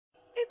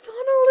It's on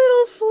a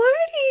little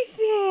floaty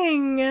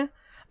thing.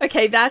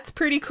 Okay, that's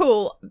pretty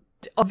cool.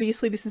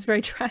 Obviously, this is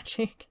very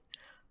tragic,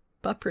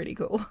 but pretty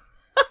cool.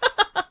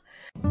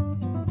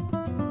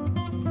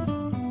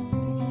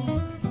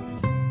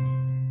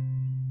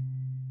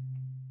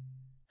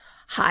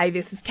 Hi,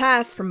 this is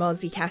Cass from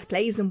Aussie Cass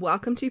Plays, and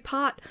welcome to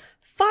part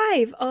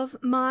 5 of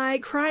my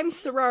crime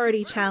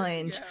sorority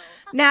challenge.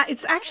 Now,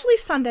 it's actually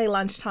Sunday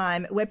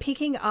lunchtime. We're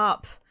picking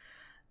up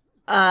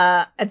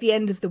at the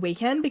end of the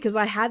weekend because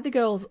I had the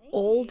girls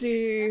all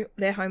do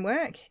their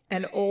homework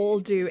and all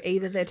do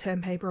either their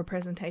term paper or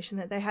presentation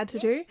that they had to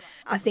do.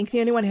 I think the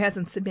only one who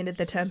hasn't submitted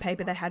the term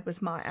paper they had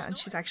was Maya, and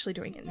she's actually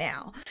doing it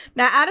now.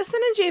 Now,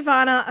 Addison and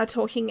Giovanna are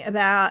talking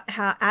about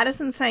how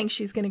Addison's saying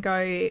she's going to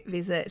go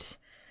visit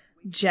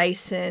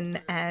Jason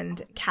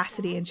and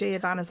Cassidy, and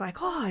Giovanna's like,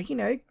 oh, you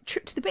know,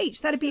 trip to the beach,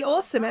 that'd be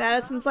awesome. And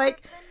Addison's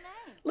like,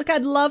 look,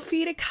 I'd love for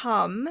you to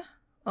come.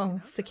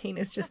 Oh,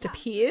 Sakina's just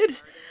appeared.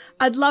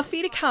 I'd love for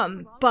you to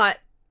come,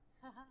 but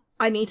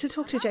I need to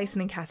talk to Jason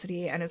and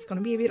Cassidy, and it's going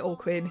to be a bit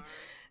awkward,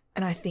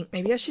 and I think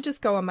maybe I should just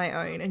go on my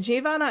own. And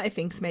Giovanna, I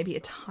think, is maybe a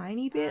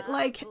tiny bit,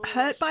 like,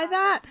 hurt by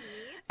that.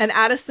 And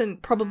Addison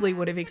probably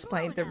would have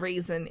explained the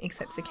reason,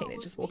 except Sakina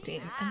just walked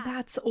in, and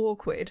that's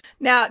awkward.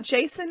 Now,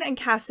 Jason and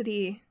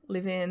Cassidy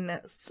live in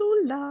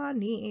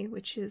Sulani,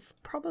 which is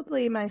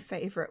probably my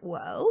favourite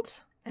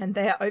world, and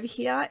they are over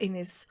here in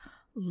this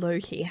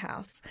low-key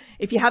house.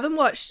 If you haven't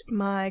watched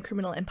my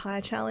Criminal Empire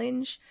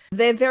challenge,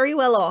 they're very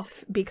well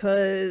off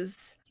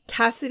because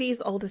Cassidy's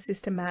older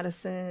sister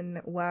Madison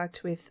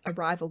worked with a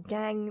rival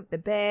gang, the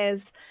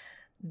Bears.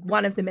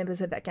 One of the members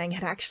of that gang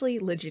had actually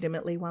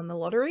legitimately won the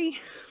lottery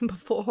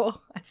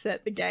before I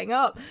set the gang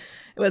up.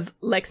 It was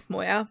Lex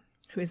Moyer,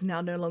 who is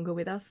now no longer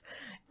with us.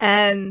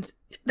 And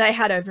they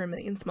had over 1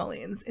 million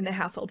simoleons in their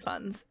household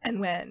funds. And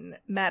when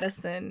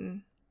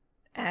Madison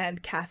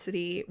and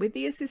Cassidy, with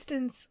the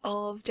assistance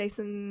of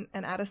Jason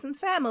and Addison's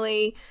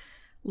family,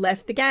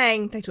 left the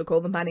gang, they took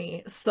all the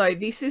money. So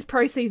this is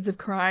proceeds of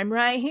crime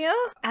right here.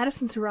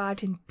 Addison's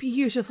arrived in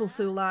beautiful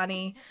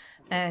Sulani,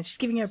 and she's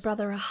giving her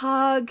brother a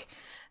hug.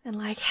 And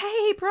like,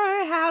 hey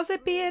bro, how's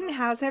it been?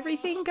 How's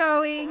everything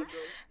going?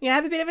 You know,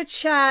 have a bit of a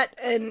chat.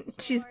 And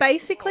she's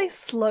basically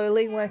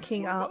slowly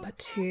working up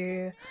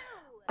to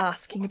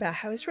asking about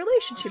how his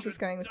relationship is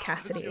going with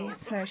Cassidy.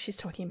 So she's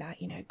talking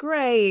about, you know,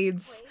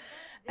 grades.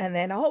 And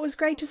then, oh, it was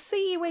great to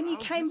see you when you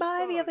came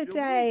by the other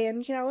day.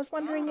 And, you know, I was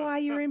wondering why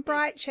you were in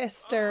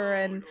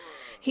Brightchester. And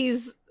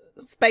he's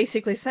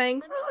basically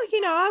saying, oh,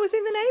 you know, I was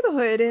in the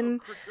neighborhood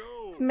and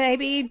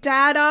maybe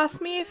Dad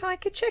asked me if I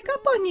could check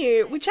up on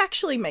you, which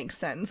actually makes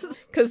sense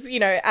because, you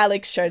know,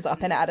 Alex shows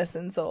up and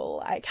Addison's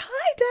all like,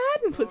 hi,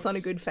 Dad, and puts on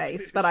a good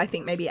face. But I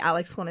think maybe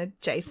Alex wanted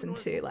Jason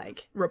to,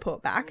 like,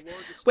 report back.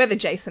 Whether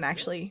Jason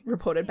actually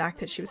reported back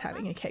that she was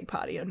having a cake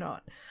party or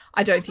not,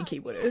 I don't think he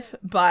would have.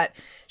 But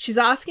she's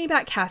asking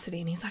about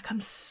Cassidy and he's like, I'm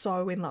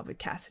so in love with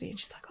Cassidy. And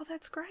she's like, oh,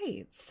 that's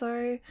great.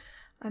 So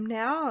I'm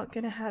now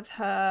going to have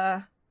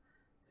her...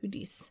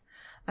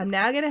 I'm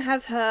now going to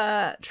have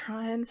her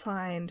try and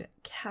find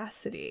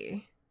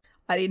Cassidy.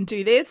 I didn't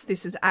do this.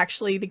 This is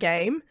actually the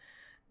game.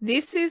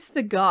 This is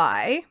the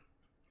guy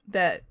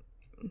that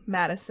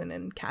Madison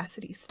and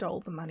Cassidy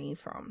stole the money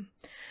from.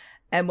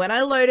 And when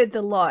I loaded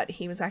the lot,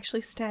 he was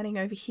actually standing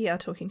over here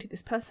talking to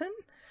this person.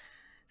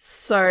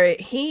 So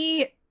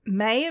he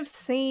may have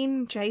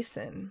seen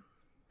Jason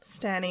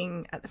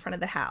standing at the front of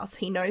the house.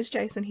 He knows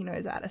Jason, he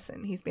knows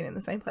Addison. He's been in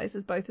the same place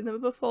as both of them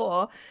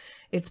before.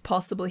 It's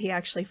possible he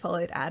actually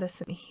followed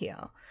Addison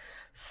here.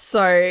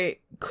 So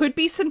could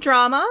be some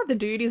drama. The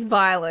dude is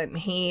violent.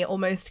 He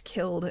almost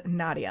killed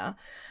Nadia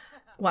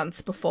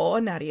once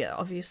before. Nadia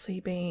obviously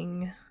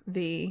being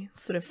the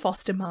sort of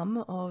foster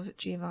mum of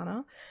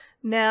Giovanna.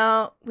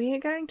 Now we are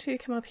going to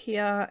come up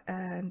here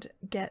and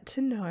get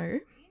to know,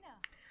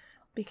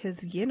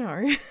 because, you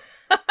know,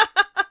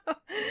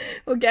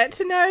 we'll get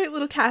to know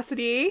little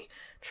Cassidy,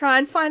 try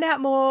and find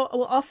out more.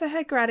 We'll offer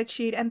her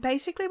gratitude, and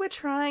basically we're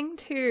trying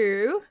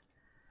to...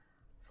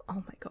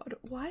 Oh my god,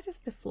 why does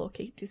the floor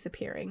keep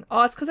disappearing?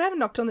 Oh, it's because I haven't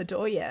knocked on the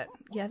door yet.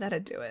 Yeah,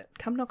 that'd do it.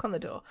 Come knock on the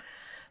door.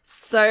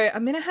 So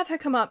I'm going to have her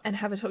come up and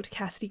have her talk to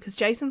Cassidy because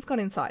Jason's gone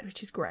inside,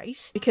 which is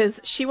great.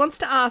 Because she wants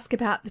to ask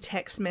about the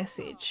text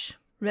message.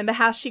 Remember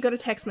how she got a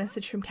text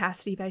message from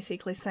Cassidy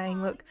basically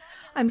saying, look,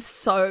 I'm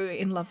so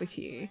in love with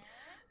you.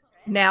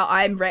 Now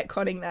I'm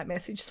retconning that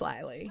message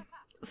slightly.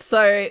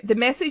 So the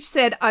message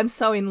said, I'm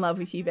so in love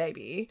with you,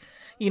 baby.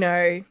 You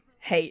know,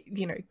 hey,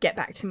 you know, get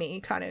back to me,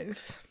 kind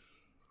of...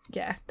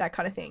 Yeah, that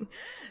kind of thing.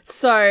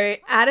 So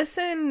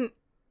Addison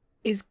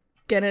is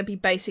going to be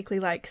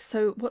basically like,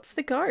 so what's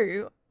the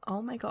go?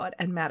 Oh my god.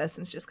 And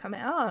Madison's just come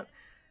out.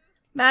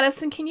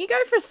 Madison, can you go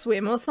for a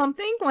swim or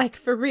something? Like,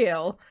 for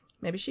real.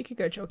 Maybe she could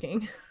go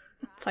jogging.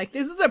 It's like,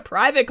 this is a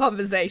private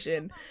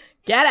conversation.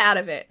 Get out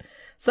of it.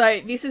 So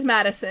this is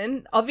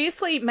Madison.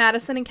 Obviously,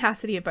 Madison and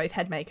Cassidy have both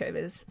had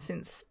makeovers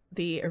since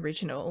the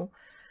original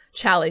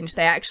challenge.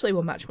 They actually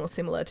were much more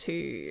similar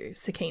to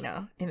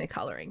Sakina in their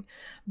colouring,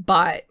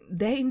 but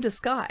they're in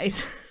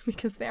disguise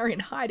because they're in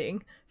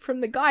hiding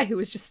from the guy who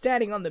was just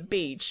standing on the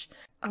beach.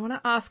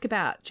 ask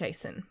about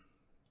Jason,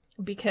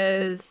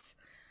 because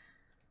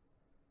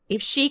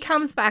if she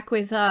comes back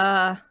with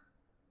I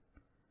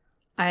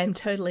am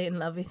totally in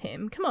love with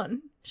him. Come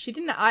on. She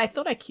didn't. I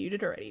thought I cued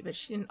it already, but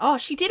she didn't. Oh,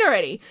 she did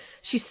already.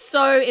 She's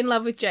so in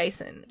love with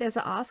Jason. There's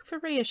an ask for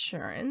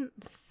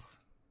reassurance.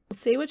 We'll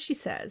see what she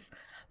says.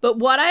 But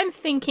what I'm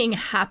thinking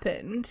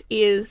happened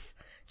is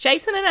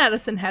Jason and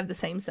Addison have the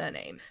same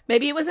surname.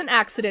 Maybe it was an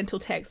accidental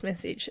text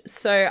message.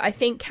 So I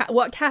think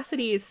what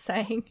Cassidy is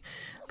saying,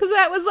 because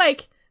that was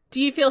like, do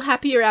you feel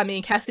happy around me?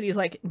 And Cassidy's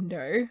like,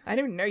 no, I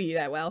don't know you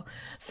that well.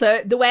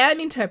 So the way I'm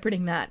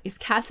interpreting that is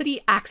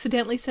Cassidy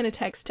accidentally sent a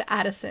text to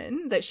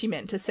Addison that she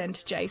meant to send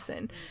to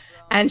Jason.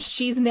 And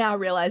she's now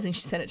realizing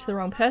she sent it to the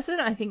wrong person.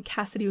 I think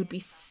Cassidy would be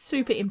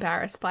super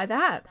embarrassed by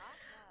that.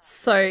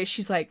 So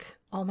she's like,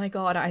 oh my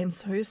God, I am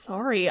so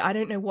sorry. I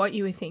don't know what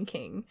you were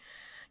thinking.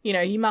 You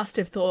know, you must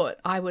have thought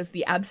I was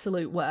the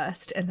absolute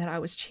worst and that I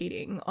was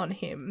cheating on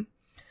him.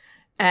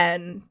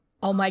 And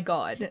oh my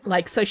God.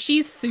 Like, so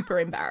she's super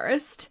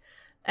embarrassed.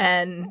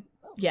 And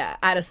yeah,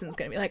 Addison's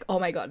going to be like, oh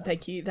my God,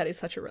 thank you. That is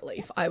such a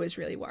relief. I was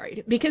really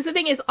worried. Because the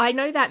thing is, I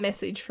know that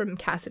message from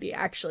Cassidy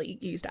actually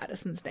used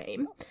Addison's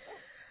name.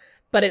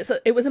 But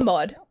it was a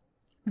mod.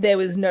 There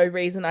was no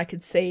reason I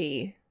could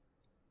see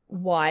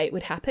why it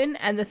would happen.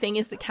 And the thing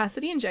is that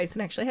Cassidy and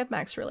Jason actually have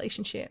max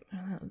relationship.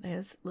 Oh,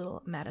 there's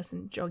little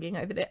Madison jogging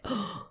over there.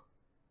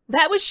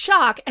 That was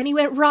Shark, and he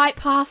went right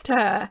past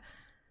her.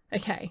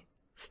 Okay,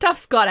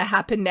 stuff's gotta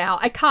happen now.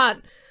 I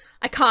can't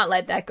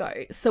let that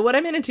go. So what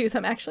I'm gonna do is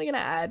I'm actually gonna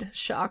add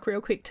Shark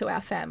real quick to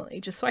our family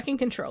just so I can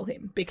control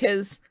him,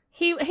 because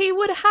he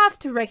would have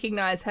to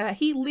recognize her.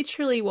 He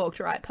literally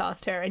walked right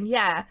past her, and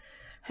yeah,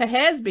 her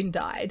hair's been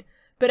dyed,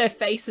 but her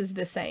face is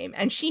the same,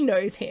 and she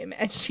knows him,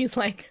 and she's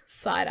like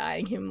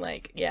side-eyeing him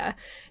like, yeah.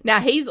 Now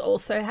he's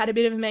also had a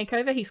bit of a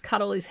makeover. He's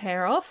cut all his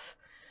hair off.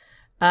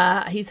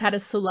 He's had a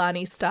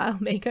Solani style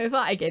makeover.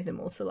 I gave them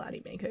all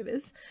Solani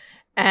makeovers.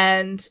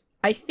 And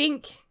I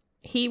think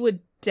he would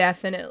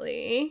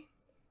definitely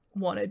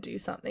want to do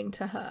something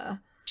to her.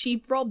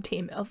 She robbed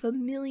him of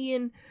 1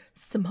 million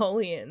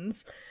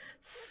simoleons.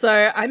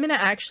 So I'm going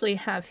to actually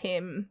have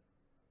him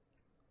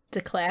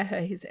declare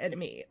her his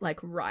enemy, like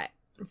right.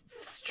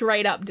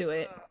 Straight up do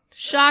it.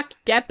 Shark,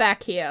 get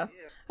back here.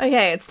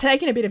 Okay, it's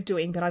taken a bit of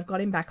doing, but I've got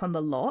him back on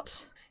the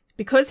lot.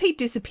 Because he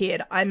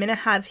disappeared, I'm going to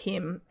have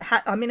him...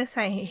 I'm going to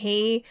say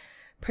he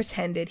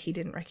pretended he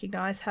didn't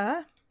recognize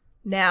her.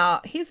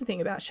 Now, here's the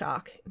thing about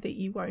Shark that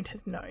you won't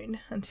have known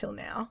until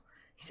now.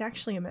 He's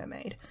actually a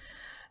mermaid.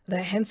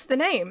 Hence the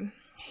name.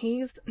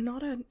 He's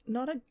not a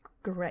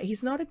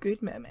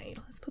good mermaid.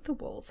 Let's put the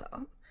walls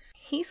up.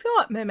 He's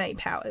got mermaid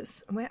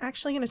powers, and we're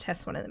actually going to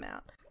test one of them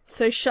out.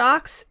 So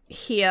Shark's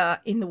here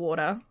in the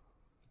water,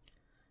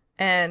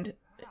 and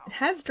it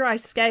has dry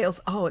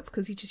scales. Oh, it's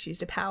because he just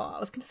used a power. I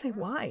was going to say,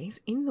 why? He's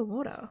in the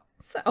water.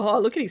 So, oh,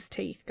 look at his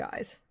teeth,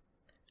 guys.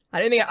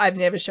 I've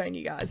never shown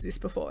you guys this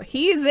before.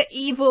 He is an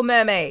evil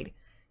mermaid.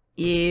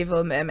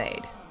 Evil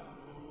mermaid.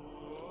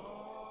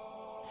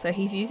 So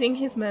he's using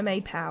his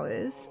mermaid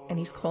powers, and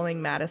he's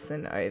calling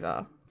Madison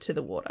over to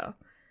the water.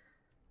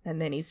 And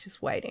then he's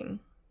just waiting.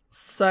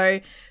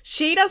 So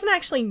she doesn't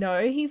actually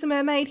know he's a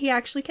mermaid. He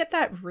actually kept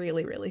that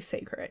really, really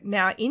secret.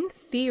 Now, in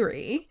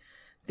theory,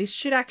 this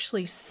should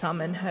actually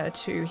summon her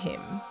to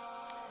him.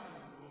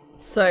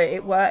 So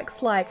it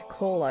works like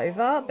call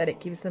over, but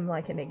it gives them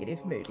like a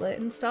negative moodlet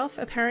and stuff,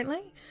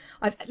 apparently.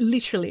 I've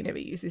literally never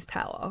used this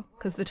power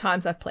because the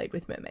times I've played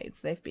with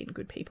mermaids, they've been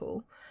good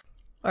people.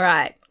 All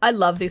right. I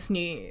love this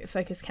new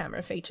focus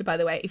camera feature, by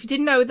the way. If you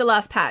didn't know with the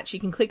last patch, you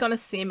can click on a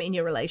sim in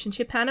your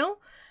relationship panel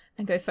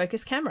and go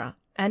focus camera,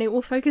 and it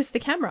will focus the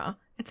camera.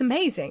 It's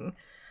amazing.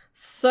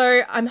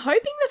 So I'm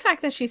hoping the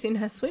fact that she's in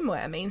her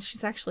swimwear means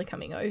she's actually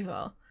coming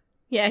over.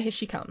 Yeah, here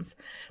she comes.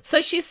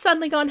 So she's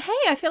suddenly gone, hey,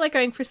 I feel like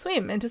going for a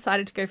swim, and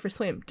decided to go for a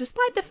swim,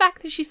 despite the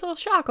fact that she saw a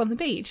shark on the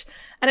beach.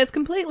 And it's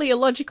completely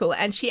illogical,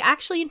 and she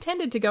actually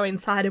intended to go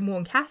inside and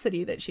warn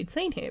Cassidy that she'd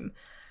seen him.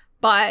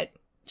 But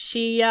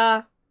she,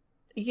 has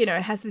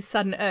this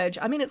sudden urge.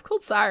 I mean, it's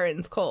called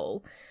Siren's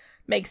Call.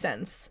 Makes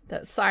sense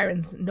that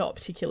Siren's not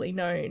particularly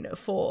known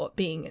for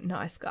being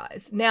nice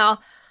guys. Now,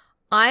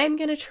 I'm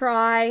going to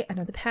try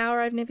another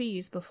power I've never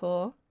used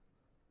before,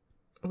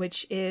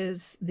 which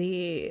is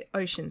the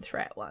ocean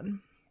threat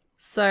one.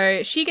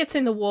 So she gets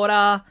in the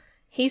water,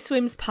 he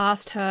swims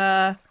past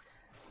her,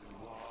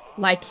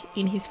 like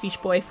in his fish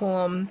boy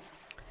form,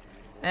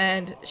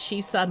 and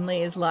she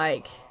suddenly is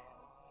like,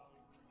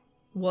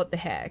 what the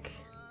heck?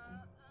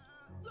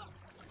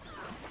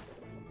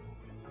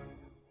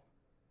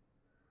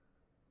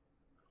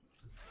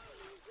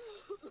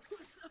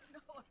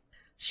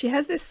 She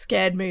has this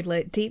scared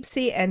moodlet, deep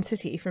sea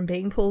entity from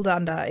being pulled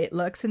under. It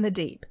lurks in the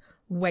deep,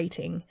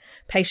 waiting,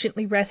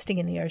 patiently resting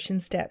in the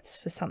ocean's depths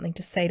for something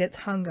to sate its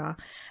hunger,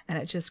 and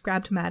it just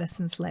grabbed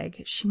Madison's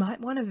leg. She might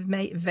want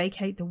to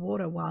vacate the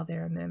water while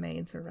there are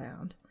mermaids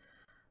around.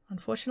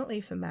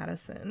 Unfortunately for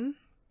Madison.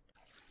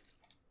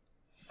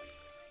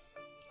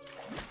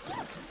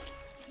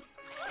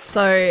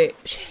 So,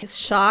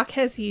 Shark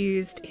has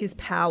used his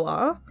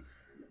power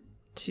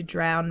to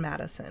drown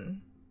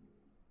Madison.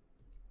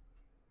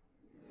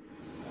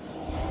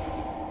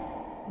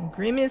 And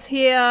Grim is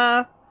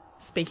here.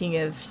 Speaking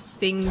of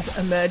things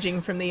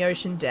emerging from the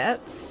ocean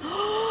depths.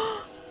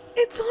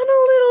 It's on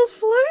a little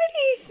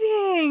floaty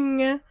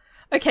thing.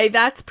 Okay,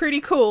 that's pretty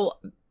cool.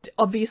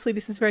 Obviously,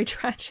 this is very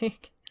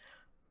tragic,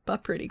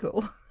 but pretty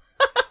cool.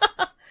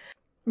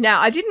 Now,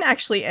 I didn't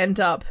actually end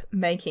up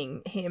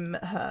making him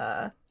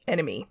her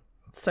enemy,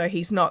 so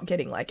he's not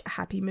getting like a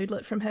happy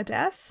moodlet from her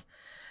death.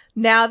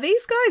 Now,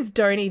 these guys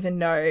don't even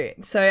know.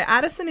 So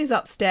Addison is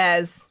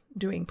upstairs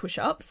doing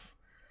push-ups.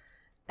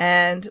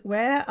 And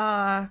where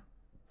are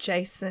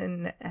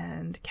Jason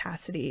and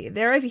Cassidy?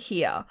 They're over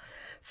here.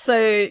 So,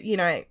 you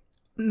know,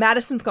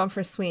 Madison's gone for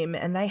a swim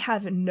and they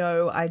have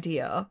no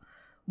idea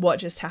what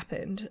just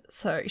happened.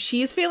 So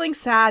she is feeling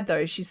sad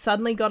though. She's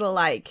suddenly got a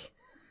like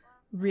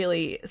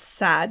really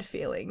sad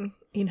feeling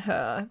in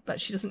her, but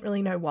she doesn't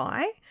really know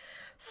why.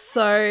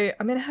 So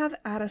I'm going to have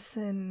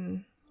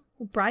Addison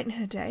brighten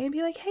her day and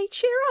be like, hey,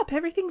 cheer up.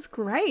 Everything's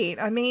great.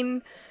 I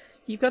mean,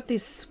 you've got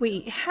this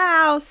sweet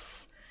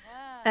house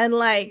and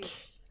like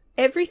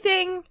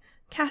everything.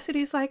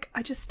 Cassidy's like,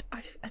 I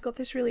got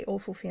this really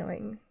awful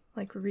feeling,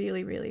 like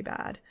really, really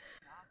bad.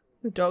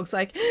 The dog's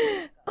like,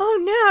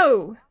 oh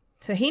no.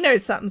 So he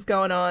knows something's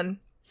going on.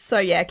 So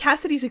yeah,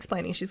 Cassidy's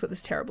explaining she's got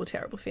this terrible,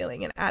 terrible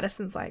feeling. And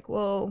Addison's like,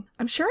 well,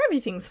 I'm sure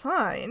everything's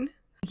fine.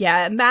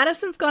 Yeah,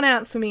 Madison's gone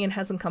out swimming and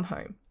hasn't come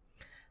home.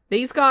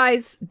 These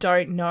guys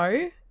don't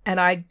know. And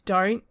I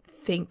don't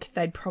think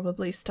they'd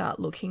probably start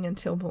looking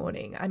until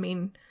morning. I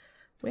mean,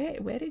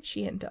 where did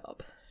she end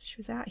up? She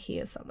was out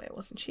here somewhere,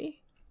 wasn't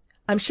she?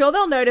 I'm sure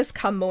they'll notice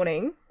come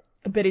morning.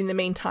 But in the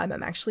meantime,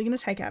 I'm actually going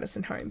to take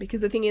Addison home.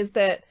 Because the thing is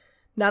that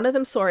none of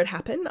them saw it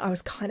happen. I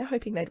was kind of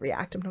hoping they'd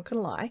react, I'm not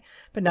going to lie.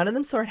 But none of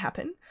them saw it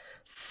happen.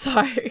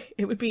 So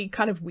it would be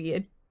kind of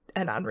weird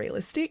and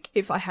unrealistic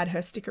if I had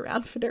her stick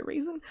around for no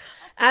reason.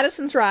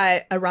 Addison's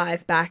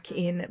arrived back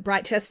in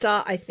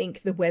Brightchester. I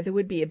think the weather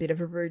would be a bit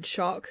of a rude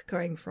shock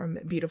going from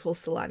beautiful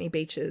Solani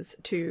beaches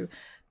to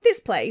this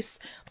place.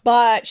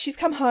 But she's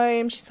come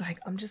home. She's like,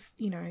 I'm just,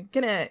 you know,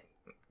 gonna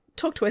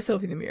talk to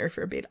herself in the mirror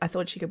for a bit. I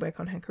thought she could work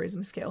on her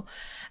charisma skill.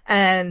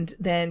 And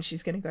then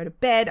she's going to go to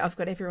bed. I've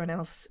got everyone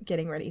else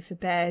getting ready for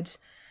bed.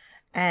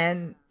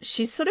 And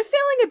she's sort of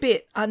feeling a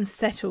bit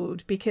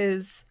unsettled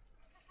because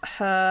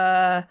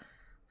her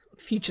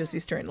future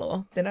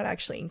sister-in-law, they're not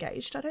actually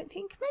engaged, I don't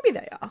think. Maybe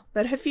they are.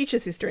 But her future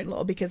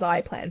sister-in-law, because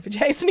I planned for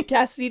Jason and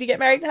Cassidy to get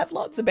married and have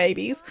lots of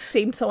babies,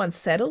 seemed so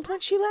unsettled when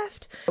she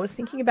left. I was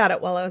thinking about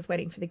it while I was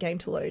waiting for the game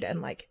to load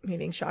and like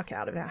moving Shark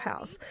out of our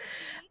house.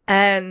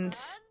 And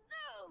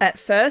at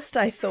first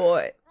I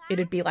thought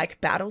it'd be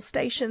like battle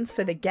stations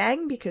for the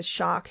gang because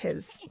Shark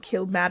has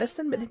killed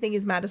Madison. But the thing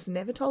is, Madison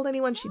never told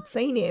anyone she'd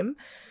seen him.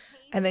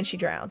 And then she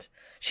drowned.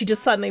 She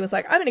just suddenly was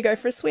like, I'm going to go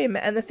for a swim.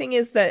 And the thing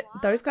is that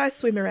those guys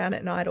swim around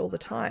at night all the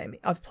time.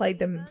 I've played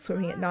them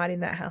swimming at night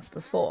in that house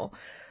before.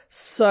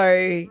 So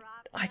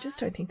I just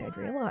don't think they'd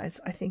realise.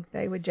 I think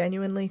they would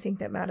genuinely think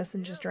that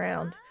Madison just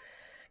drowned.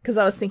 Because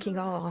I was thinking,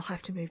 oh, I'll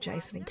have to move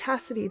Jason and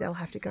Cassidy. They'll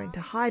have to go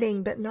into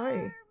hiding. But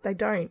no, they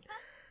don't.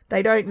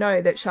 They don't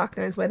know that Shark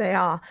knows where they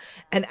are.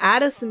 And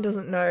Addison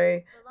doesn't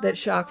know that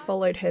Shark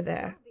followed her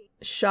there.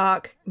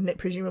 Shark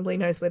presumably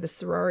knows where the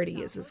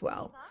sorority is as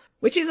well.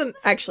 Which isn't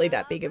actually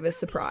that big of a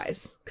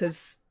surprise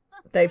because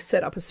they've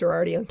set up a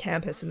sorority on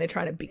campus and they're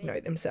trying to big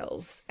note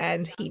themselves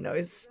and he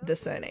knows the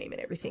surname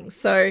and everything.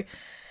 So,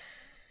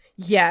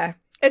 yeah,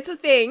 it's a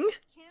thing.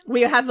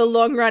 We have a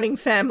long-running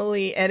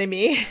family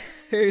enemy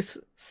who's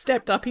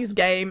stepped up his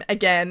game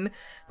again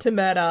to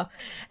murder.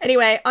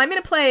 Anyway, I'm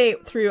going to play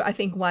through, I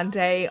think, one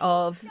day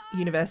of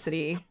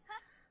university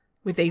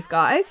with these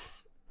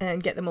guys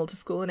and get them all to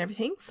school and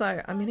everything.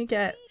 So I'm going to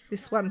get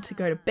this one to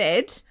go to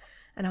bed.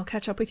 And I'll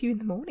catch up with you in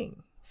the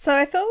morning. So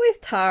I thought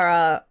with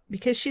Tara,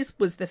 because she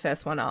was the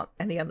first one up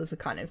and the others are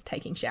kind of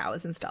taking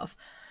showers and stuff,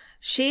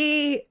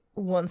 she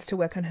wants to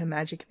work on her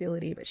magic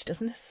ability, but she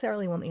doesn't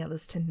necessarily want the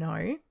others to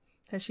know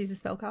that she's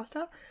a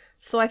spellcaster.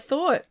 So I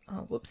thought,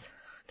 oh, whoops.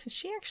 Does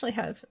she actually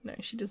have... No,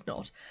 she does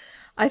not.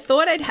 I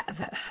thought I'd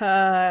have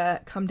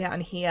her come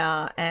down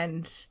here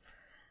and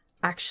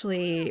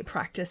actually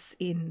practice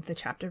in the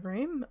chapter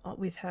room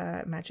with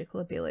her magical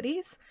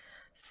abilities.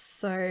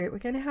 So we're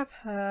going to have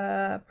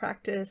her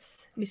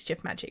practice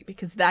mischief magic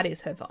because that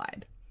is her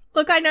vibe.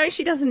 Look, I know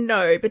she doesn't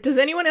know, but does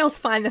anyone else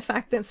find the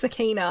fact that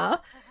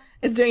Sakina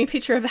is doing a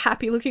picture of a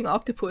happy-looking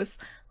octopus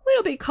a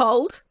little bit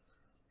cold?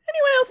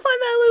 Anyone else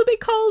find that a little bit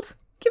cold?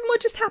 Given what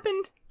just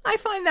happened, I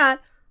find that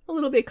a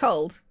little bit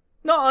cold.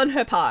 Not on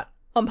her part,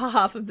 on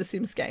behalf of the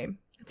Sims game.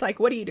 It's like,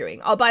 what are you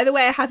doing? Oh, by the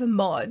way, I have a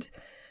mod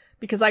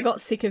because I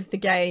got sick of the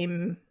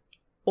game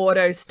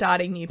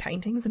auto-starting new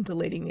paintings and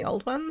deleting the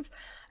old ones.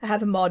 I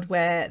have a mod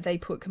where they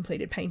put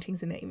completed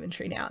paintings in their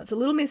inventory now. It's a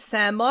Little Miss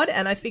Sam mod,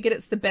 and I figured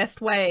it's the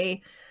best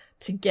way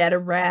to get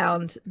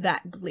around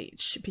that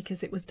glitch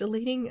because it was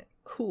deleting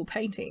cool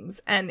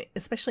paintings, and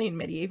especially in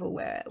medieval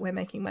where we're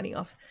making money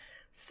off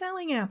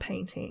selling our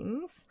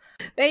paintings.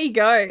 There you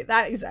go.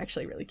 That is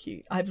actually really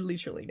cute. I've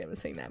literally never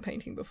seen that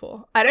painting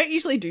before. I don't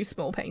usually do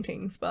small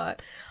paintings,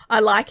 but I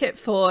like it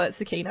for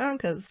Sakina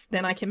because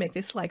then I can make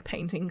this like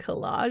painting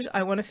collage.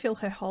 I want to fill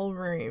her whole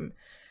room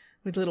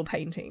with little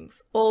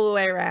paintings all the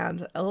way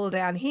around, all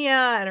down here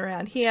and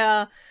around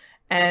here.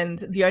 And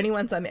the only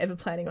ones I'm ever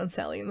planning on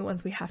selling, the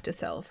ones we have to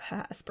sell for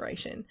her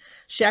aspiration.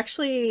 She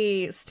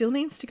actually still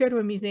needs to go to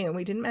a museum.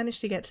 We didn't manage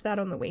to get to that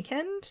on the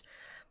weekend,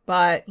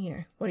 but you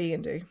know, what are you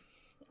gonna do?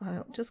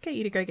 I'll just get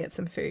you to go get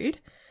some food.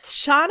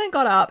 Shana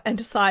got up and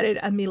decided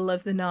a middle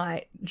of the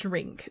night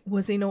drink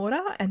was in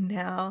order, and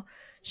now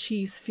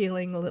she's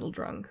feeling a little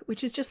drunk,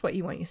 which is just what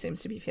you want your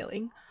Sims to be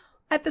feeling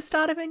at the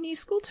start of a new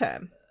school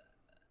term.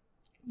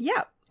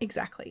 Yeah,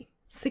 exactly.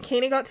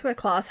 Sakina got to her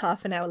class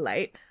half an hour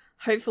late.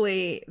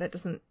 Hopefully that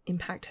doesn't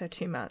impact her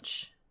too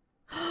much.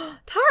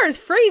 Tara's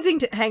freezing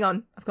to— hang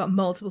on, I've got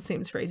multiple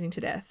Sims freezing to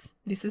death.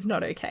 This is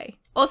not okay.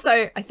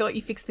 Also, I thought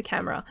you fixed the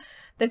camera.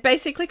 They've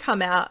basically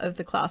come out of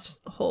the class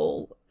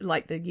hall,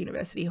 like the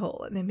university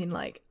hall, and they've been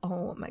like,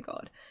 oh my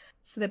god.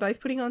 So they're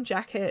both putting on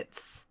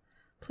jackets.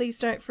 Please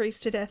don't freeze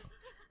to death.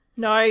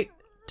 No,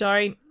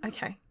 don't.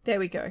 Okay, there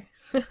we go.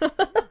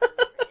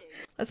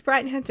 Let's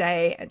brighten her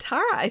day.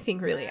 Tara, I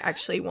think, really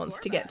actually wants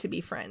to get to be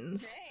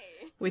friends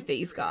with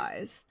these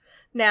guys.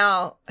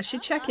 Now, I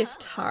should check if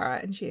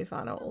Tara and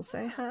Giovanna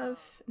also have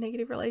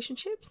negative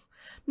relationships.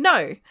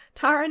 No,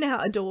 Tara now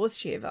adores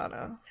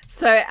Giovanna.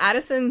 So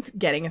Addison's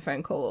getting a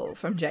phone call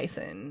from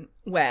Jason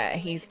where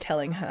he's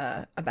telling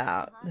her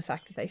about the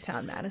fact that they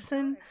found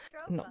Madison.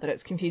 Not that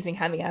it's confusing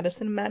having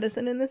Addison and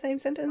Madison in the same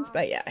sentence,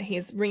 but yeah,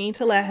 he's ringing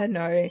to let her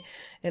know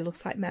it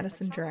looks like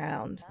Madison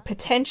drowned.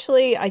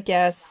 Potentially, I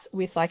guess,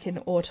 with like an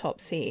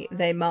autopsy,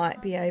 they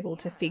might be able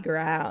to figure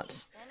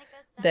out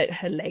that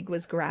her leg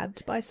was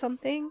grabbed by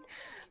something,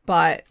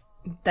 but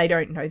they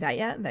don't know that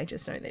yet. They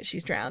just know that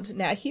she's drowned.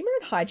 Now, Humour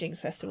and Hijinks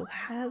Festival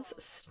has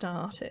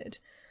started,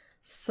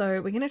 so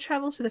we're going to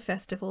travel to the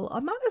festival. I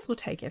might as well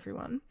take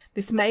everyone.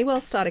 This may well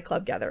start a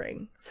club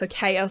gathering, so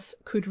chaos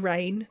could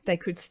reign. They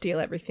could steal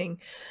everything,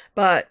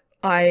 but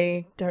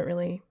I don't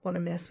really want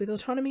to mess with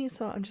autonomy,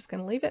 so I'm just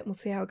going to leave it and we'll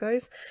see how it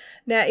goes.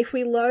 Now, if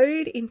we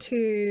load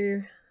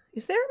into—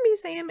 is there a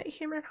museum at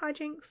Humour and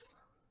Hijinks?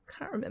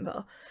 Can't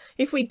remember.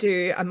 If we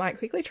do, I might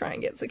quickly try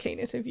and get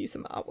Sakina to view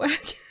some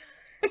artwork.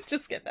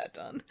 Just get that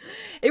done.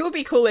 It would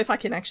be cool if I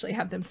can actually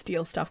have them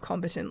steal stuff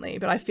competently,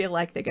 but I feel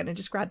like they're going to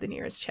just grab the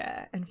nearest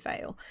chair and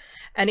fail.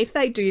 And if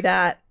they do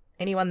that,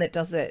 anyone that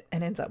does it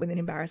and ends up with an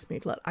embarrassed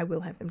moodlet, I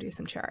will have them do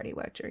some charity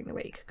work during the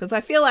week, because I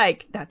feel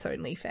like that's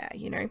only fair,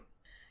 you know?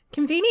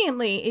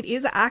 Conveniently, it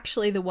is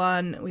actually the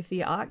one with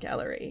the art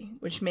gallery,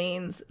 which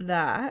means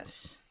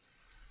that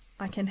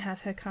I can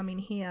have her come in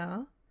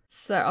here.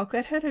 So I'll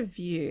get her to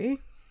view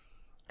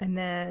and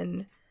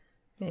then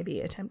maybe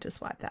attempt to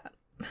swipe that.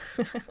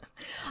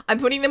 I'm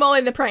putting them all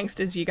in the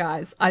pranksters, you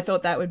guys. I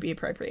thought that would be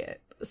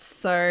appropriate.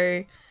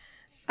 So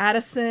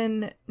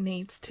Addison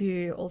needs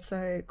to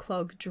also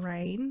clog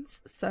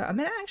drains. So I'm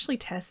going to actually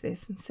test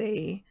this and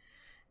see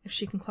if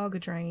she can clog a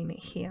drain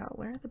here.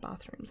 Where are the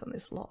bathrooms on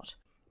this lot?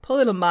 Poor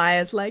little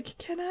Maya's like,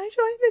 can I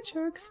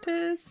join the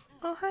jokesters?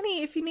 Oh,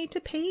 honey, if you need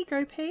to pee,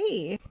 go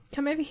pee.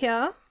 Come over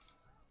here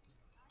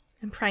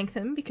and prank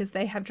them because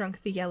they have drunk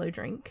the yellow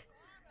drink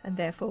and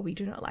therefore we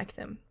do not like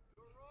them.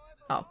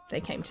 Oh,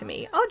 they came to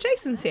me. Oh,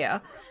 Jason's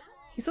here.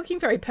 He's looking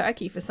very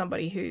perky for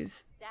somebody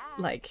whose,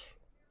 like,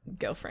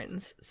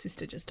 girlfriend's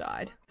sister just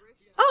died.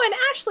 Oh,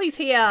 and Ashley's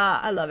here.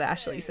 I love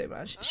Ashley so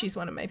much. She's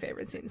one of my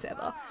favorite Sims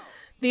ever.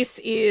 This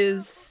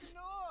is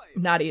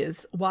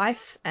Nadia's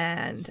wife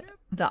and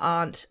the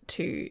aunt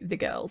to the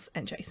girls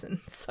and Jason.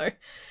 So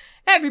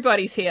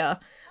everybody's here.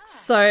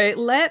 So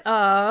let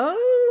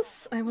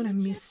us— I want to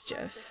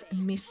mischief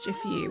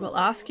you. We'll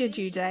ask your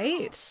due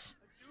date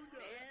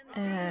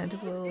and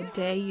we'll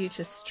dare you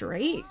to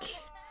streak.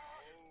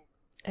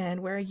 And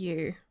where are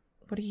you?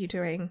 What are you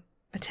doing?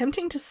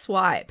 Attempting to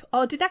swipe.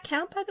 Oh, did that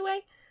count, by the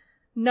way?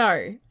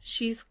 No,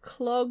 she's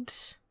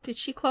clogged. Did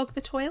she clog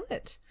the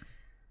toilet?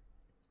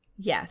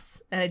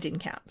 Yes, and it didn't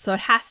count. So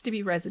it has to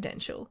be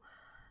residential.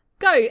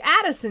 Go,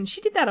 Addison. She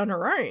did that on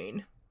her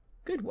own.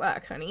 Good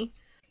work, honey.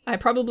 I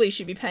probably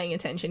should be paying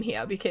attention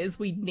here because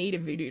we need a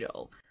voodoo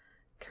doll.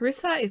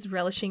 Carissa is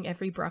relishing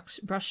every brush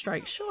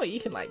stroke. Sure, you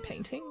can like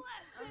painting.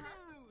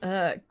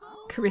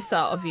 Carissa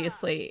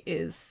obviously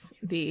is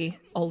the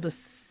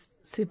oldest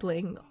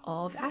sibling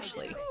of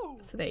Ashley.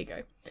 So there you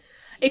go.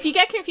 If you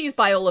get confused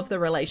by all of the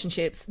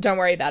relationships, don't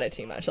worry about it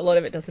too much. A lot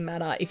of it doesn't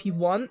matter. If you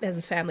want, there's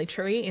a family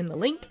tree in the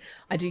link.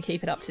 I do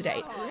keep it up to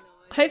date.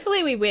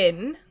 Hopefully we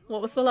win.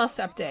 What was the last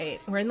update?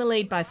 We're in the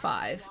lead by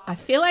 5. I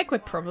feel like we're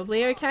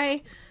probably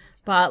okay.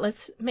 But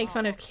let's make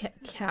fun of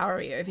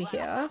Cowrie over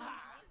here.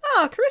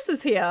 Oh,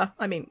 Carissa's here.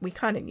 I mean, we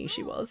kind of knew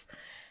she was.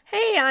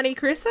 Hey, Auntie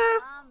Carissa.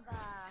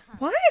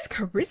 Why is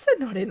Carissa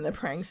not in the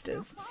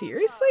pranksters?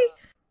 Seriously?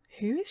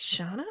 Who is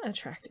Shana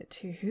attracted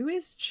to? Who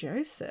is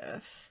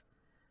Joseph?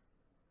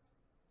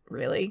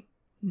 Really?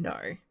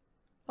 No.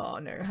 Oh,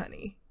 no,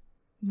 honey.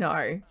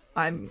 No.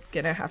 I'm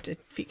gonna have to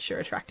fix your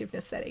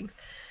attractiveness settings.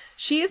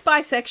 She is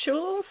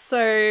bisexual,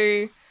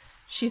 so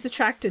she's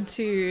attracted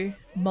to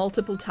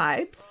multiple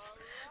types,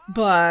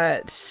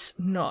 but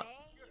not,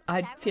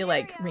 I feel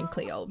like,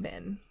 wrinkly old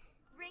men.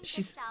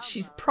 She's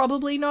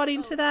probably not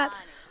into that.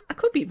 I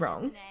could be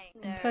wrong.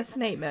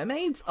 Impersonate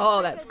mermaids?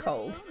 Oh, that's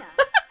cold.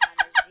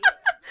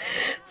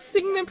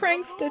 Sing the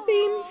prankster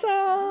theme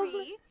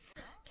song.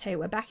 Okay,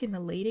 we're back in the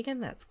lead again.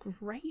 That's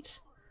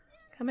great.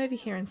 Come over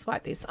here and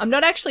swipe this. I'm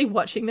not actually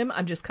watching them.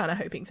 I'm just kind of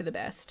hoping for the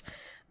best,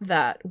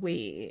 that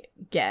we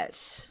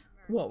get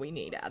what we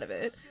need out of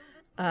it.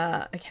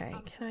 Okay,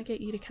 can I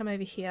get you to come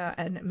over here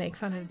and make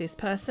fun of this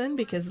person?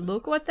 Because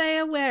look what they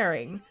are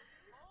wearing.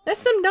 There's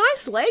some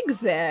nice legs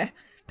there,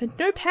 but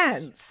no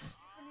pants.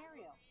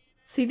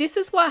 See, this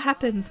is what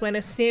happens when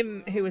a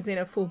sim who is in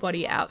a full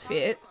body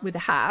outfit with a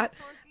hat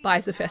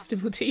buys a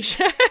festival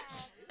t-shirt.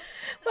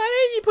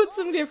 Why don't you put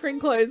some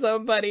different clothes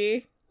on,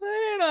 buddy?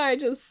 Why don't I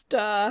just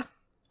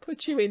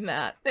put you in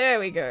that? There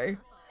we go.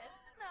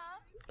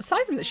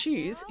 Aside from the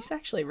shoes, he's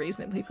actually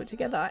reasonably put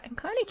together and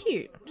kind of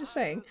cute. I'm just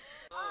saying.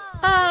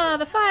 Ah,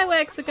 the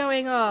fireworks are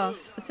going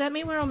off. Does that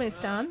mean we're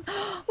almost done?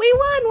 We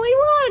won! We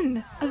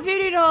won! A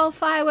voodoo doll,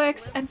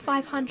 fireworks, and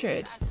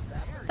 500.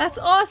 That's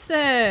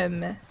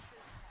awesome!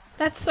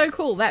 That's so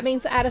cool. That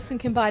means Addison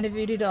can bind a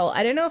voodoo doll.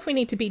 I don't know if we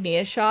need to be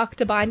near Shark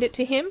to bind it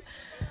to him.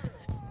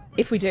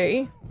 If we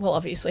do, we'll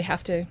obviously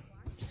have to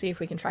see if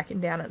we can track him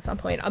down at some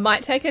point. I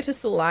might take her to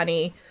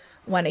Solani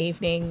one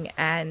evening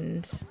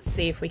and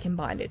see if we can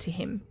bind it to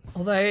him.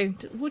 Although,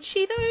 would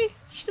she though?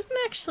 She doesn't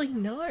actually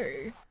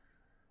know.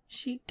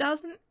 She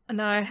doesn't.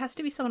 No, it has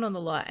to be someone on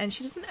the lot, and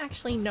she doesn't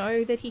actually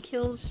know that he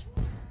killed.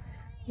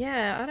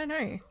 Yeah, I don't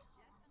know.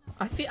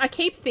 I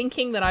keep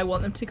thinking that I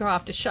want them to go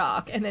after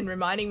Shark, and then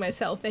reminding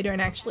myself they don't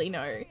actually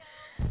know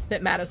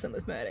that Madison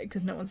was murdered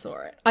because no one saw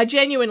it. I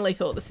genuinely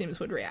thought the Sims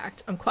would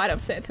react. I'm quite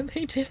upset that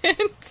they didn't.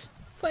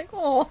 It's like,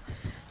 oh,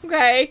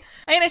 okay.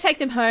 I'm gonna take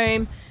them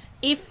home.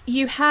 If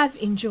you have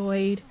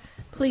enjoyed,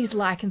 please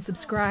like and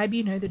subscribe.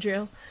 You know the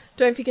drill.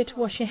 Don't forget to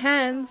wash your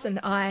hands, and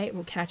I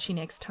will catch you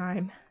next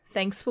time.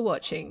 Thanks for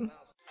watching.